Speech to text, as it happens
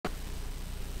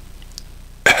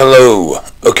Hello.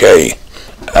 Okay.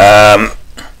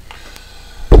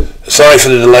 Sorry for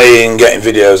the delay in getting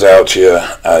videos out to you.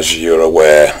 As you're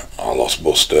aware, I lost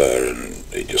Buster and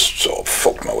it just sort of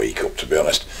fucked my week up, to be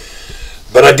honest.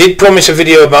 But I did promise a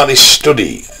video about this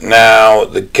study. Now,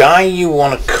 the guy you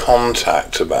want to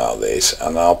contact about this,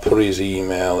 and I'll put his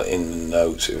email in the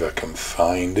notes if I can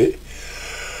find it,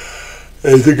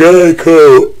 is a guy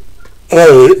called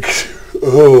Alex.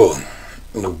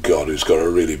 Oh God, who's got a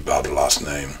really bad last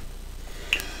name.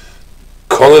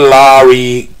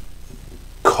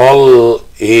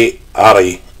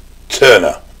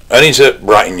 A.Kolliari-Turner, and he's at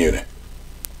Brighton Uni.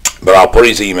 But I'll put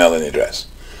his email and address.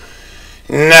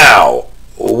 Now,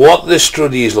 what this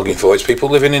study is looking for is people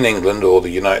living in England or the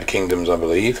United Kingdoms, I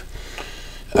believe,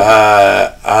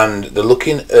 and they're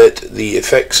looking at the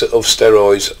effects of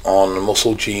steroids on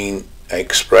muscle gene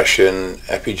expression,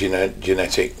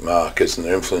 epigenetic markers, and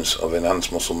their influence of enhanced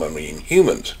muscle memory in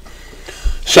humans.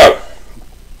 So,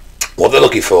 what they're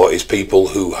looking for is people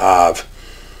who have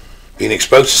been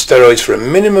exposed to steroids for a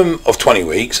minimum of 20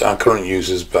 weeks, are current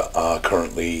users but are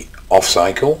currently off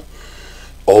cycle,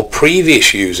 or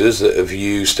previous users that have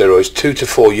used steroids 2 to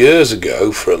 4 years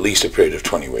ago for at least a period of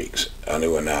 20 weeks and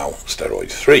who are now steroid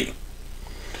free.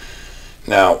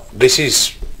 Now, this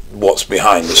is what's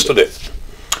behind the study.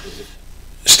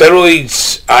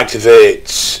 Steroids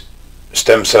activate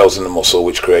stem cells in the muscle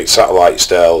which create satellite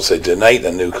cells. They donate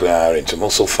their nuclei into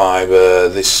muscle fiber.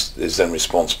 This is then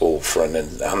responsible for an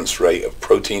enhanced rate of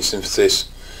protein synthesis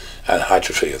and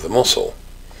hypertrophy of the muscle.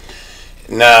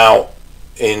 Now,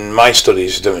 in my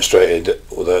studies demonstrated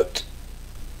that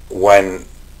when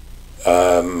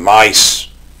mice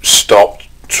stopped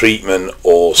treatment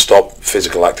or stopped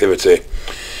physical activity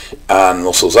and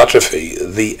muscles atrophy,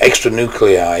 the extra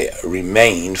nuclei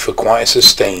remained for quite a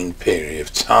sustained period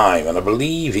of time, and I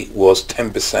believe it was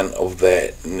 10% of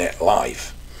their net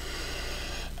life.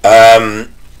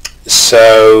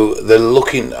 So they're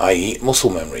looking at muscle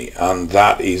memory, and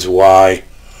that is why,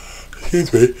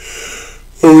 excuse me,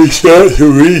 when we start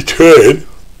to return,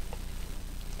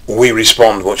 we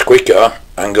respond much quicker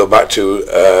and go back to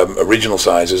original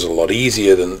sizes a lot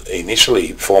easier than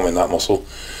initially forming that muscle,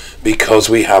 because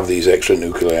we have these extra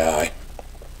nuclei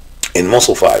in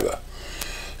muscle fiber.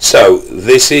 So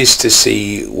this is to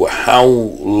see how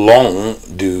long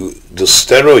does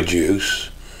steroid use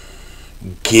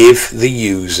give the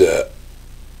user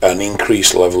an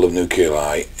increased level of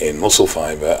nuclei in muscle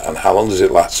fiber, and how long does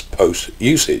it last post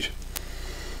usage.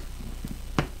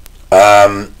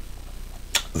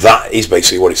 That is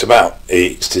basically what it's about.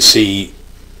 It's to see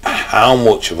how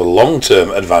much of a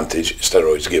long-term advantage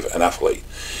steroids give an athlete.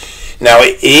 Now,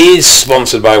 it is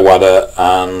sponsored by WADA,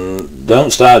 and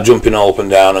don't start jumping all up and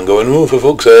down and going, oh, for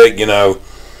fuck's sake, you know,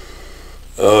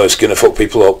 oh, it's going to fuck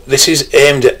people up. This is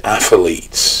aimed at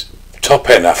athletes,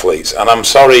 top-end athletes, and I'm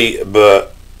sorry,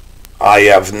 but I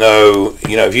have no,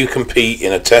 you know, if you compete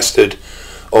in a tested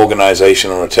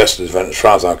organisation or a tested event, as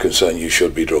far as I'm concerned, you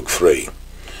should be drug-free.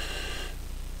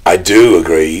 I do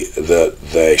agree that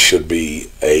there should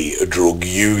be a drug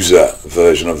user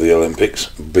version of the Olympics.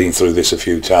 Been through this a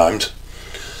few times,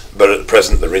 but at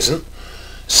present there isn't.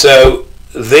 So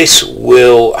this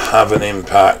will have an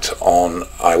impact on,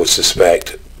 I would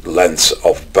suspect, lengths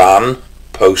of ban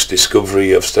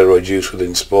post-discovery of steroid use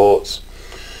within sports.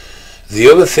 The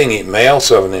other thing it may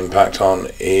also have an impact on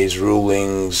is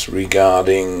rulings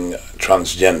regarding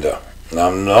transgender. Now,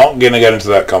 I'm not going to get into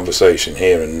that conversation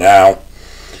here and now,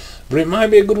 but it might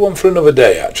be a good one for another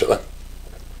day, actually.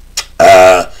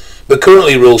 But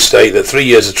currently rules state that 3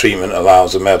 years of treatment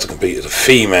allows a male to compete as a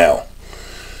female.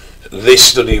 This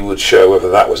study would show whether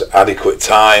that was adequate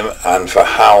time, and for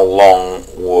how long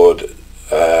would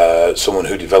someone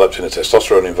who developed in a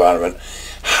testosterone environment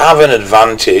have an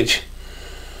advantage,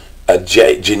 a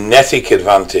genetic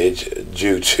advantage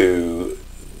due to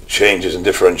changes and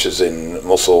differences in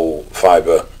muscle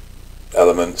fiber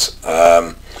elements,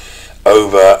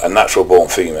 over a natural born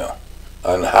female,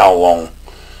 and how long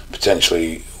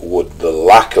potentially would the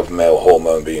lack of male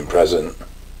hormone being present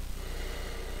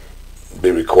be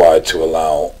required to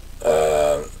allow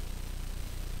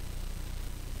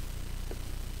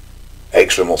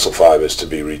extra muscle fibers to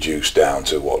be reduced down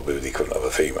to what would be the equivalent of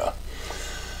a female.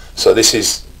 So this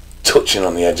is touching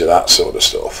on the edge of that sort of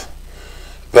stuff,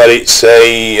 but it's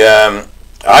a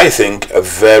I think a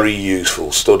very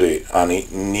useful study, and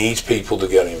it needs people to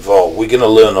get involved. We're going to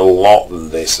learn a lot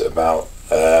in this about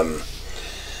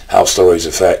how steroids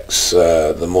affects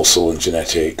the muscle and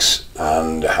genetics,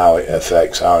 and how it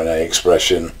affects RNA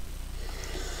expression,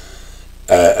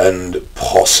 and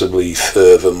possibly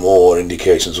further more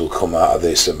indications will come out of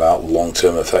this about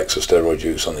long-term effects of steroid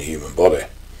use on the human body.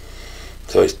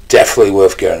 So it's definitely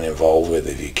worth getting involved with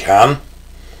if you can.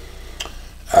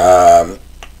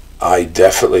 I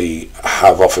definitely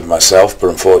have offered myself, but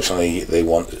unfortunately they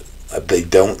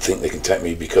don't think they can take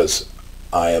me because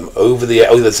I am over the...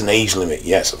 Oh, there's an age limit.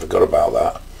 Yes, I forgot about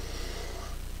that.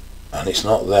 And it's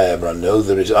not there, but I know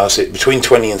there is. I say between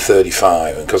 20 and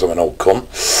 35, and because I'm an old cunt,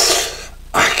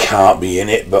 I can't be in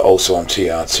it, but also I'm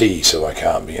TRT, so I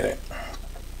can't be in it.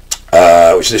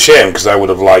 Which is a shame, because I would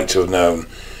have liked to have known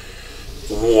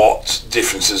what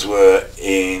differences were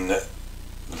in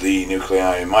the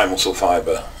nuclei in my muscle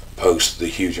fibre post the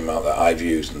huge amount that I've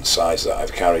used and the size that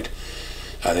I've carried,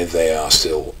 and if they are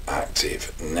still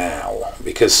active now,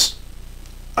 because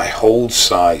I hold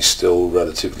size still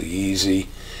relatively easy.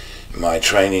 My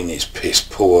training is piss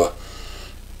poor,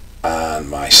 and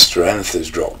my strength has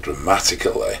dropped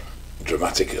dramatically.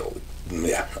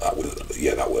 Yeah,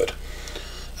 that word.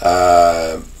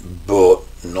 But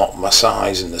not my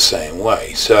size in the same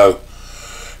way. So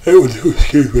it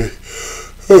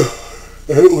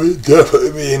would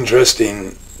definitely be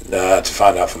interesting to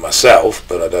find out for myself,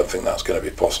 but I don't think that's going to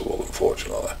be possible,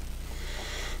 unfortunately.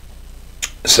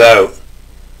 So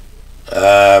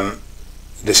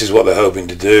this is what they're hoping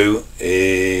to do,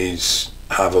 is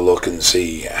have a look and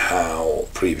see how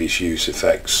previous use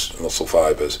affects muscle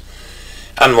fibres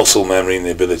and muscle memory and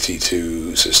the ability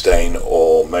to sustain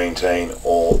or maintain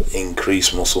or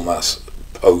increase muscle mass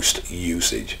post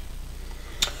usage.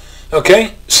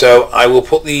 Okay, so I will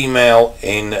put the email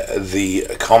in the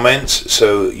comments,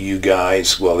 so you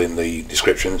guys, well, in the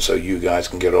description, so you guys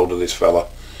can get hold of this fella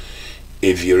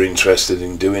if you're interested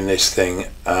in doing this thing.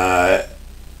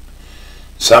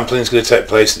 Sampling is going to take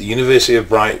place at the University of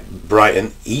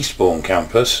Brighton Eastbourne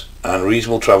campus, and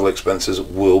reasonable travel expenses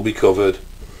will be covered.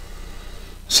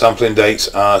 Sampling dates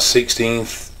are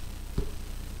 16th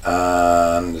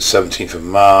and 17th of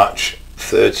March,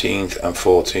 13th and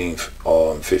 14th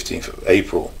on 15th of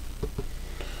April.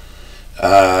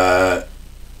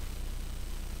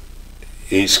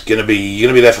 It's you're going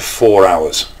to be there for 4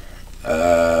 hours.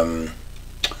 But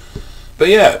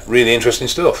yeah, really interesting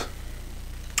stuff.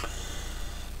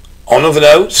 On other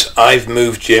notes, I've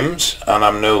moved gyms and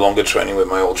I'm no longer training with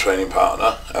my old training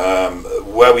partner.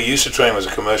 Where we used to train was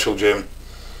a commercial gym.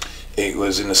 It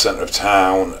was in the centre of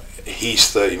town. He's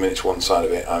 30 minutes one side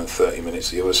of it, I'm 30 minutes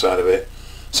the other side of it.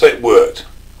 So it worked.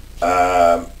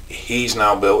 He's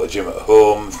now built a gym at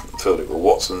home, filled it with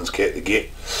Watson's kit, the git.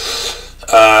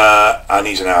 And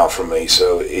he's an hour from me,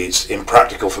 so it's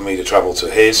impractical for me to travel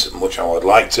to his, much I would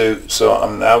like to. So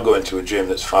I'm now going to a gym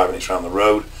that's 5 minutes round the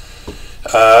road.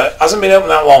 Hasn't been open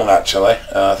that long actually.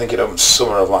 I think it opened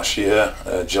summer of last year,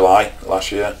 July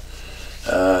last year.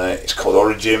 It's called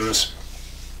Origins.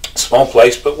 Small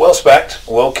place, but well spec'd,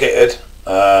 well kitted.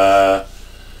 And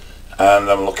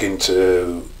I'm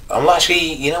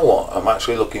actually, you know what, I'm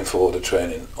actually looking forward to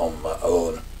training on my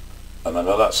own. And I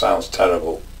know that sounds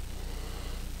terrible,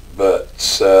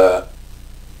 but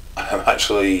I'm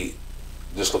actually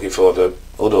just looking forward to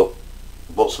hood up,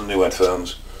 bought some new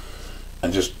headphones,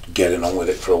 and just getting on with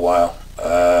it for a while,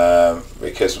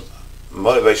 because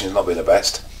motivation's not been the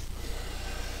best.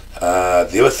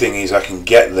 The other thing is I can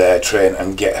get there, train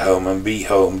and get home and be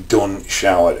home, done,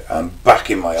 showered and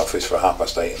back in my office for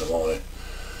 8:30 in the morning,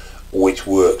 which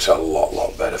works a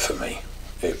lot better for me.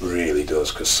 It really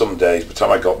does, because some days by the time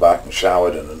I got back and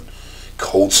showered and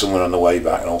called someone on the way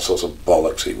back and all sorts of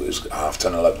bollocks, it was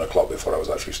 10:30, 11 o'clock before I was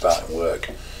actually starting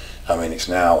work. I mean, it's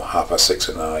now 6:30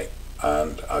 at night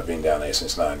and I've been down here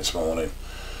since 9 this morning,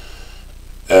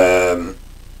 and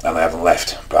I haven't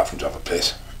left apart from to have a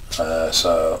piss.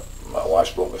 So my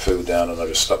wife's brought my food down and I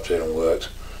just stopped here and worked,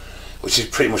 which is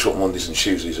pretty much what Mondays and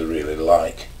Tuesdays are really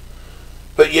like.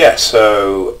 But yeah,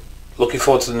 so looking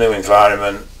forward to the new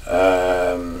environment,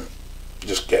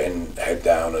 just getting head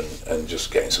down and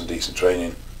just getting some decent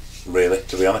training, really,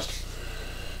 to be honest.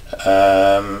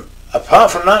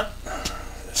 Apart from that,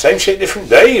 same shit, different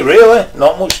day, really.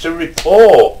 Not much to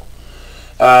report.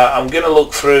 I'm going to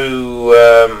look through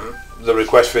the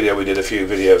request video we did a few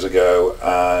videos ago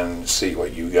and see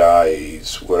what you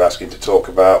guys were asking to talk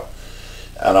about,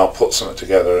 and I'll put something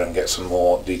together and get some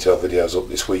more detailed videos up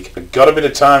this week. I've got a bit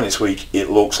of time this week, it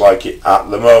looks like it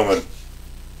at the moment.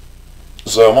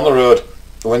 So I'm on the road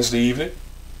Wednesday evening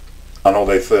and all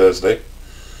day Thursday,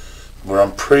 where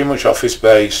I'm pretty much office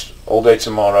based all day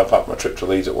tomorrow apart from my trip to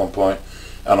Leeds at one point,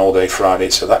 and all day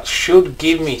Friday, so that should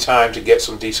give me time to get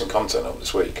some decent content up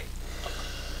this week.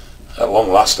 At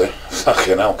long lasting.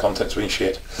 Fucking hell, content's been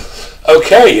shit.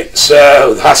 Okay,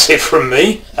 so that's it from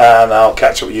me, and I'll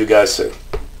catch up with you guys soon.